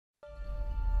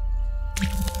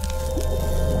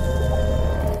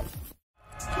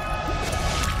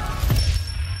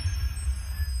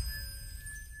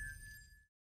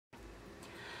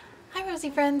Rosy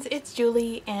friends, it's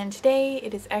Julie, and today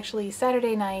it is actually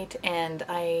Saturday night and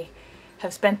I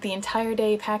have spent the entire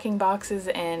day packing boxes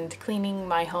and cleaning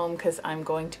my home because I'm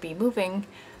going to be moving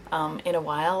in a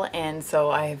while, and so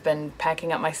I have been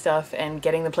packing up my stuff and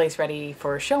getting the place ready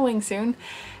for showing soon.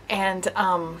 And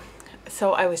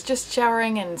so I was just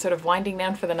showering and sort of winding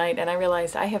down for the night, and I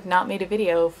realized I have not made a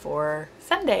video for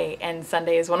Sunday, and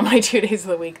Sunday is one of my 2 days of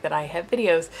the week that I have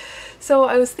videos. So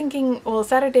I was thinking, well,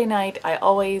 Saturday night I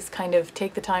always kind of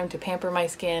take the time to pamper my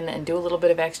skin and do a little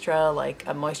bit of extra, like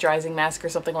a moisturizing mask or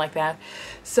something like that.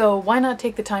 So why not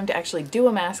take the time to actually do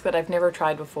a mask that I've never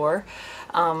tried before,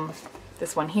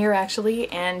 this one here actually,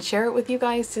 and share it with you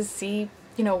guys to see,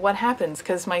 you know, what happens,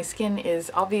 because my skin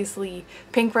is obviously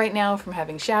pink right now from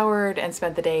having showered and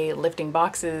spent the day lifting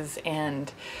boxes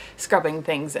and scrubbing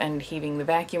things and heaving the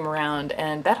vacuum around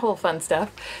and that whole fun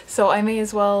stuff. So I may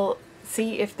as well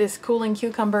see if this cooling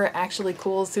cucumber actually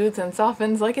cools, soothes, and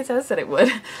softens like it says that it would.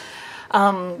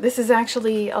 This is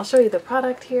actually, I'll show you the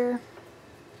product here.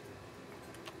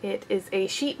 It is a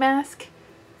sheet mask,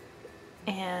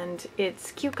 and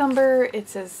it's cucumber. It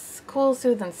says cool,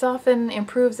 soothe, and soften,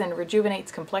 improves and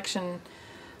rejuvenates complexion,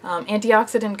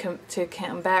 antioxidant to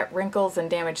combat wrinkles and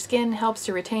damaged skin, helps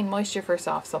to retain moisture for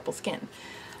soft, supple skin.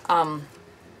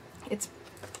 It's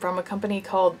from a company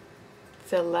called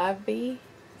C'est La Vie,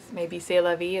 maybe C'est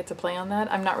La Vie, it's a play on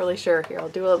that. I'm not really sure. Here, I'll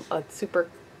do a super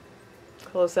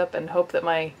close up and hope that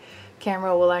my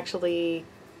camera will actually,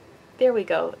 there we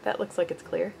go, that looks like it's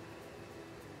clear.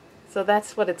 So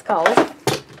that's what it's called.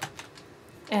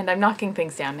 And I'm knocking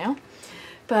things down now.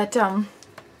 But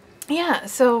yeah,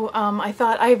 so I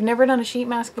thought, I've never done a sheet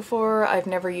mask before. I've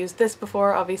never used this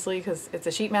before, obviously, because it's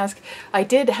a sheet mask. I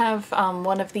did have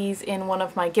one of these in one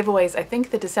of my giveaways, I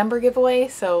think the December giveaway.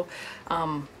 So,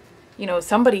 you know,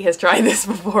 somebody has tried this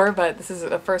before, but this is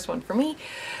the first one for me.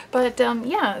 But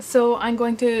yeah, so I'm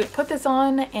going to put this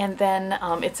on, and then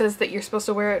it says that you're supposed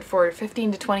to wear it for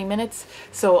 15 to 20 minutes.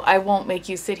 So I won't make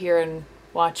you sit here and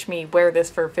watch me wear this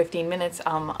for 15 minutes.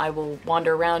 I will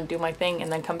wander around, do my thing,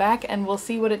 and then come back, and we'll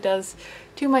see what it does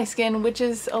to my skin, which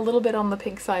is a little bit on the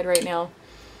pink side right now,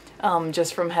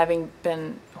 just from having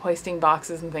been hoisting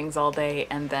boxes and things all day,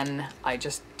 and then I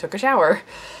just took a shower.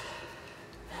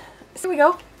 So here we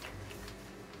go.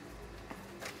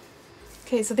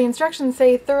 Okay, so the instructions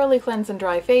say thoroughly cleanse and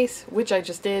dry face, which I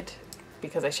just did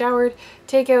because I showered.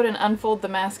 Take out and unfold the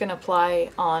mask and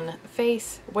apply on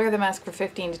face. Wear the mask for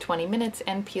 15 to 20 minutes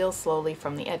and peel slowly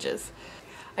from the edges.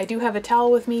 I do have a towel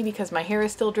with me because my hair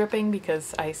is still dripping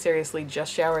because I seriously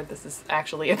just showered. This is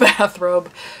actually a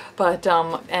bathrobe, but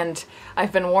and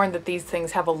I've been warned that these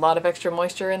things have a lot of extra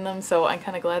moisture in them, so I'm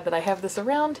kind of glad that I have this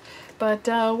around, but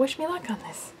wish me luck on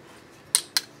this.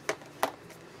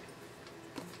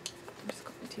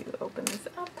 To open this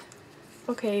up.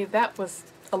 Okay, that was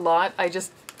a lot. I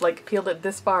just like peeled it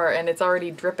this far and it's already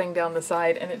dripping down the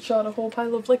side, and it shot a whole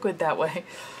pile of liquid that way.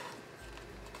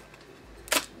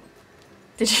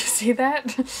 Did you see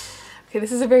that? Okay,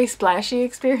 this is a very splashy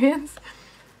experience.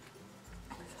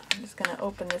 So I'm just gonna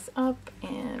open this up,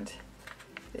 and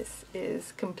this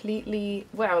is completely,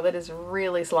 wow, that is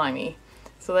really slimy.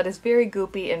 So that is very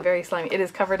goopy and very slimy. It is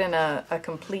covered in a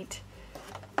complete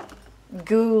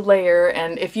goo layer,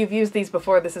 and if you've used these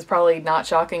before, this is probably not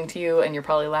shocking to you and you're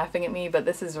probably laughing at me, but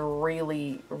this is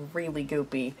really, really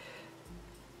goopy.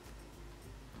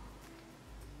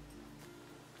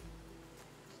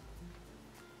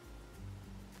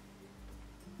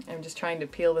 I'm just trying to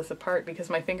peel this apart because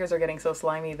my fingers are getting so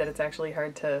slimy that it's actually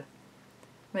hard to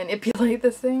manipulate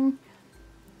this thing.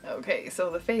 Okay, so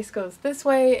the face goes this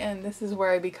way, and this is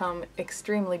where I become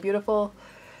extremely beautiful.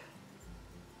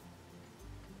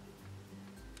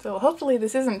 So hopefully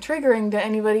this isn't triggering to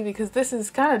anybody, because this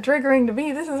is kind of triggering to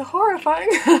me. This is horrifying.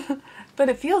 But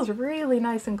it feels really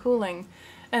nice and cooling.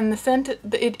 And the scent,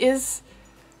 it is,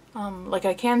 like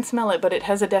I can smell it, but it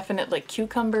has a definite like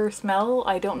cucumber smell.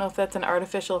 I don't know if that's an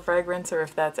artificial fragrance or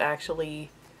if that's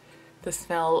actually the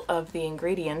smell of the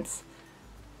ingredients.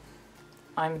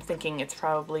 I'm thinking it's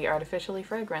probably artificially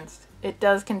fragranced. It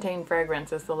does contain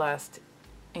fragrance as the last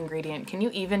ingredient. Can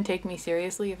you even take me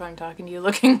seriously if I'm talking to you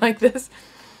looking like this?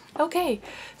 Okay,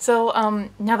 so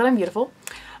now that I'm beautiful,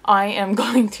 I am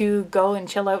going to go and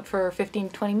chill out for 15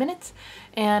 to 20 minutes,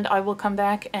 and I will come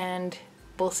back and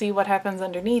we'll see what happens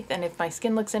underneath, and if my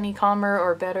skin looks any calmer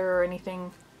or better or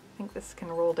anything. I think this can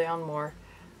roll down more.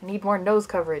 I need more nose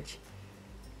coverage.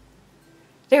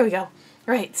 There we go.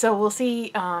 Right, so we'll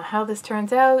see how this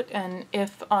turns out, and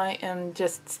if I am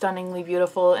just stunningly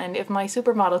beautiful, and if my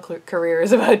supermodel career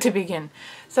is about to begin.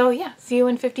 So yeah, see you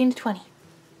in 15 to 20.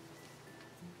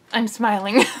 I'm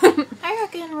smiling. Hi,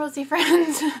 Rocco. again, Rosy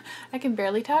friends. I can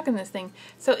barely talk in this thing.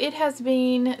 So it has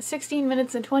been 16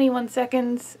 minutes and 21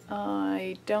 seconds.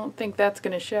 I don't think that's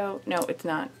going to show. No, it's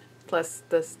not. Plus,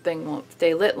 this thing won't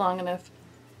stay lit long enough.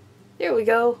 There we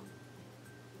go.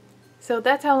 So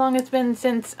that's how long it's been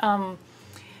since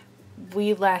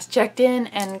we last checked in,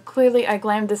 and clearly I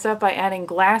glammed this up by adding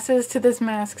glasses to this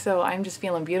mask, so I'm just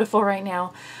feeling beautiful right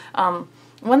now.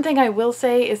 One thing I will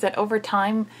say is that over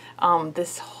time,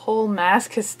 this whole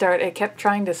mask has started, it kept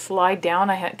trying to slide down.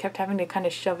 I kept having to kind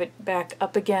of shove it back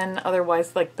up again,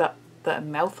 otherwise like the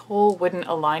mouth hole wouldn't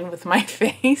align with my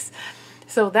face.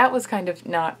 So that was kind of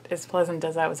not as pleasant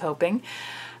as I was hoping.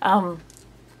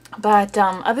 But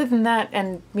other than that,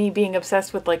 and me being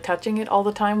obsessed with like touching it all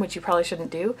the time, which you probably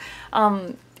shouldn't do,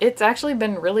 it's actually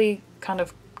been really kind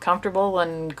of comfortable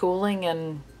and cooling,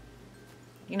 and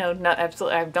you know, not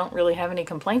absolutely, I don't really have any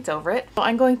complaints over it. So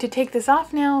I'm going to take this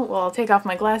off now. Well, I'll take off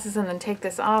my glasses and then take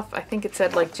this off. I think it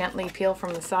said like gently peel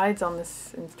from the sides on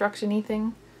this instruction-y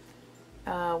thing.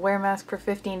 Wear mask for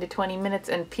 15 to 20 minutes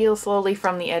and peel slowly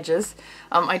from the edges.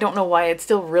 I don't know why it's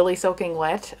still really soaking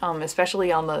wet,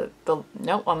 especially on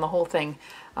on the whole thing.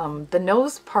 The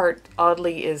nose part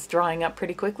oddly is drying up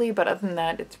pretty quickly, but other than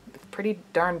that, it's pretty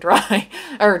darn dry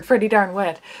or pretty darn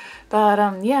wet.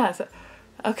 But yeah. So,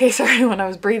 okay, sorry. When I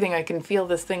was breathing, I can feel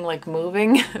this thing like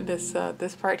moving. This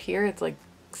part here, it's like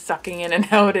sucking in and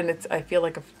out, and I feel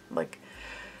like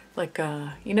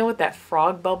you know what, that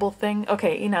frog bubble thing?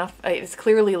 Okay, enough. It's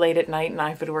clearly late at night and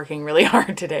I've been working really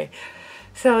hard today.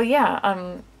 So yeah,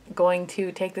 I'm going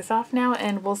to take this off now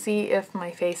and we'll see if my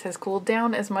face has cooled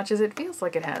down as much as it feels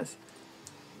like it has.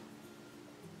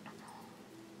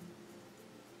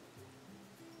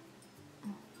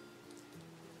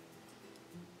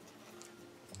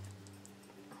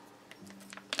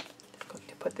 Just going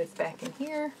to put this back in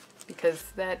here because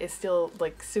that is still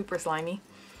like super slimy.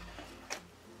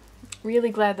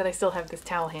 Really glad that I still have this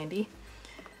towel handy.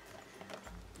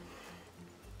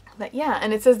 But yeah,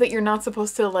 and it says that you're not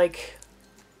supposed to like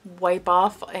wipe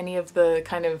off any of the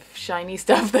kind of shiny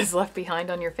stuff that's left behind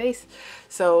on your face.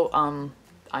 So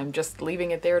I'm just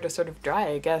leaving it there to sort of dry,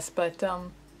 I guess. But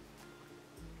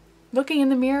looking in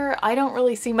the mirror, I don't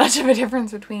really see much of a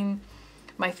difference between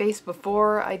my face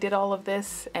before I did all of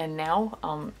this and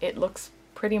now. It looks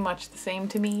pretty much the same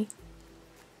to me.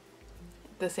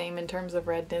 The same in terms of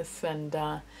redness,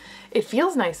 and it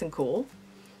feels nice and cool.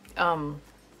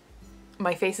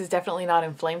 My face is definitely not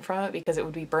inflamed from it because it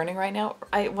would be burning right now.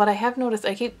 What I have noticed,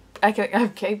 I keep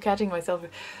catching myself,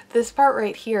 this part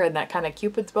right here in that kind of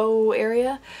Cupid's bow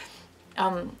area,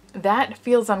 that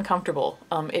feels uncomfortable.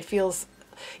 It feels,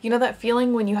 you know that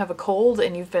feeling when you have a cold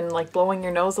and you've been like blowing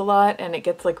your nose a lot and it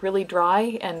gets like really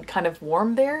dry and kind of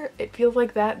warm there? It feels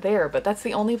like that there, but that's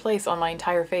the only place on my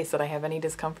entire face that I have any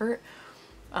discomfort.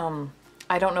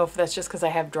 I don't know if that's just because I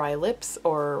have dry lips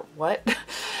or what,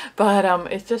 but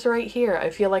it's just right here. I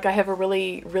feel like I have a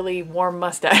really, really warm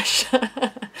mustache.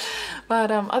 But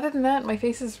other than that, my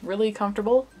face is really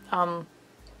comfortable.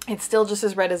 It's still just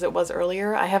as red as it was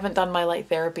earlier. I haven't done my light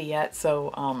therapy yet,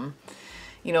 so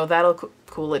you know, that'll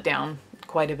cool it down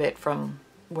quite a bit from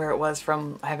where it was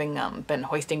from having been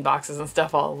hoisting boxes and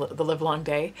stuff all the livelong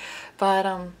day.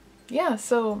 But yeah,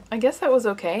 so I guess that was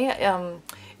okay.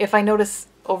 If I notice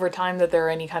over time that there are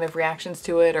any kind of reactions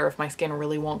to it, or if my skin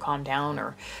really won't calm down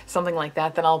or something like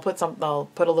that, then I'll put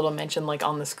a little mention like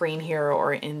on the screen here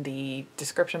or in the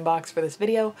description box for this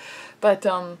video. But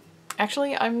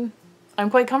actually I'm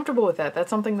quite comfortable with that.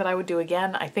 That's something that I would do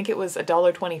again. I think it was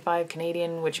 $1.25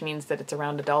 Canadian, which means that it's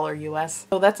around $1 US.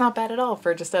 So that's not bad at all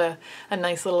for just a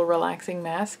nice little relaxing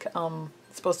mask.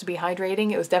 It's supposed to be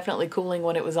hydrating. It was definitely cooling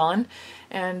when it was on,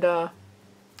 and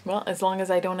well, as long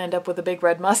as I don't end up with a big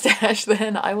red mustache,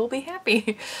 then I will be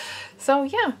happy. So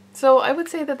yeah, so I would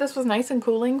say that this was nice and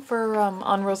cooling for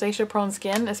on rosacea prone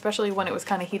skin, especially when it was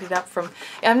kind of heated up from,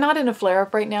 I'm not in a flare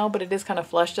up right now, but it is kind of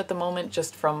flushed at the moment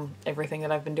just from everything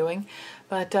that I've been doing.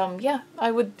 But yeah,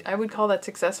 I would call that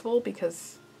successful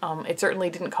because it certainly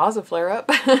didn't cause a flare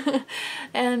up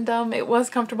and it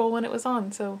was comfortable when it was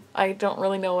on. So I don't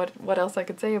really know what else I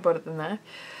could say about it than that.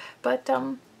 But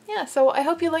yeah, so I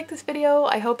hope you liked this video.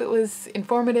 I hope it was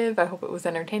informative. I hope it was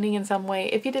entertaining in some way.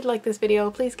 If you did like this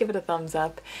video, please give it a thumbs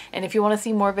up. And if you want to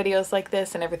see more videos like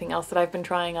this and everything else that I've been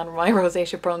trying on my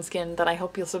rosacea prone skin, then I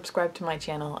hope you'll subscribe to my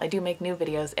channel. I do make new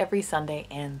videos every Sunday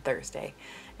and Thursday.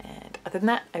 And other than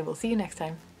that, I will see you next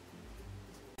time.